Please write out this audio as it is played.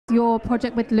your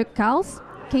project with Luc Caals.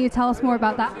 Can you tell us more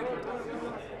about that?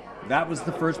 That was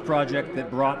the first project that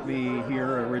brought me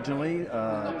here originally.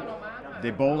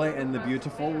 De Bolle and the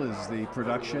Beautifull is the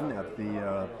production at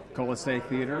the Coliséé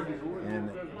Theater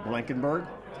in Blankenberge.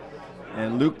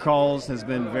 And Luc Caals has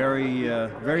been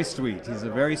very sweet. He's a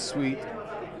very sweet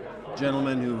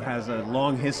gentleman who has a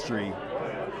long history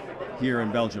here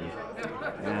in Belgium.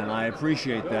 And I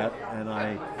appreciate that.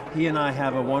 And he and I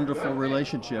have a wonderful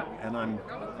relationship. And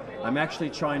I'm actually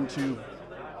trying to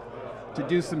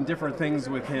do some different things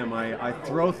with him. I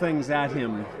throw things at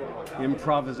him,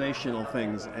 improvisational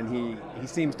things, and he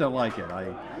seems to like it.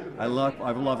 I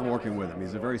love working with him.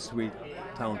 He's a very sweet,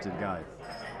 talented guy.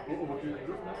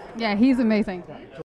 Yeah, he's amazing.